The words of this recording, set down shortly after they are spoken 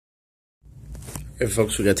Hey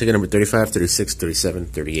folks, we got ticket number 35, 36, 37,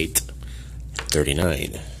 38,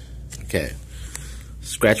 39. Okay.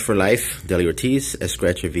 Scratch for Life, Deli Ortiz, S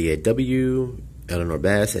Scratcher VAW, Eleanor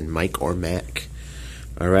Bass, and Mike or Mac.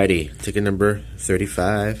 Alrighty, ticket number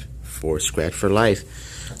 35 for Scratch for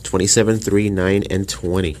Life. 27, 3, 9, and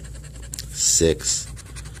 20. 6,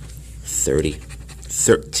 30,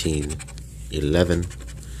 13, 11,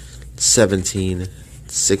 17,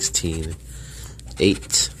 16,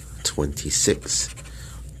 8, 26,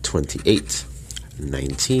 28,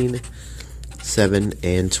 19, 7,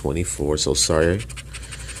 and 24. So sorry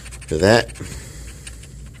for that.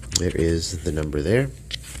 There is the number there.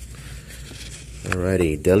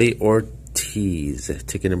 Alrighty, Deli Ortiz,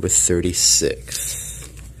 ticket number 36.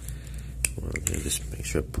 Well, let me just make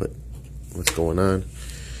sure I put what's going on.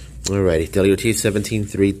 Alrighty, Deli Ortiz, 17,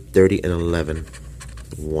 3, 30, and 11.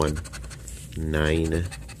 1, 9,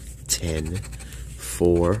 10,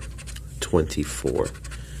 4, 24,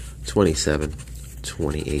 27,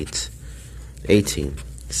 28, 18,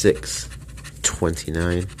 6,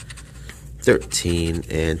 29, 13,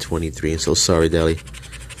 and 23. And so sorry, Deli.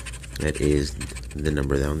 That is the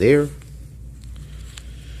number down there.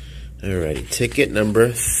 Alrighty, ticket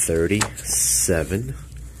number 37.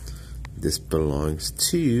 This belongs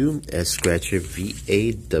to S Scratcher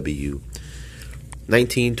VAW.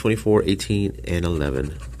 19, 24, 18, and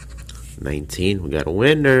 11. 19, we got a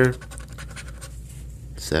winner.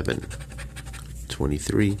 7,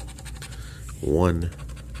 23, 1,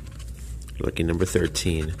 lucky number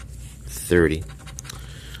 13, 30,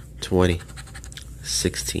 20,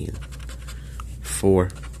 16, 4,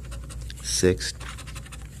 6,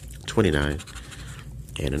 29,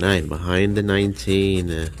 and a 9. Behind the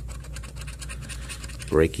 19,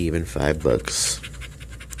 break even $5.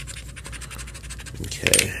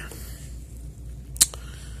 Okay.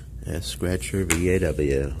 S Scratcher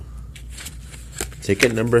VAW.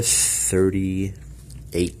 Ticket number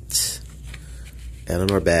 38.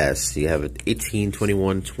 Eleanor Bass. You have 18,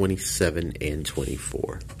 21, 27, and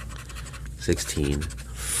 24. 16,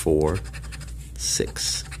 4,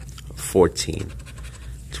 6, 14,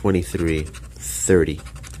 23, 30,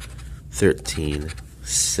 13,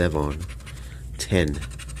 7, 10,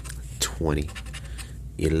 20,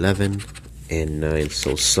 11, and 9.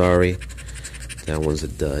 So sorry. That one's a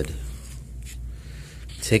dud.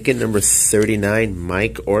 Ticket number 39,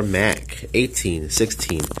 Mike or Mac. 18,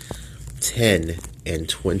 16, 10, and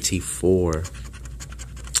 24.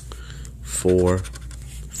 4,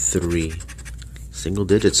 3. Single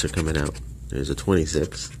digits are coming out. There's a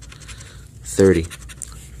 26, 30,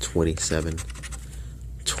 27,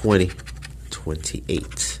 20,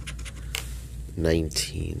 28,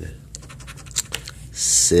 19,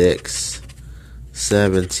 6,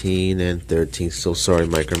 17, and 13. So sorry,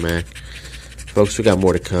 Mike or Mac. Folks, we got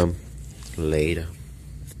more to come. Later.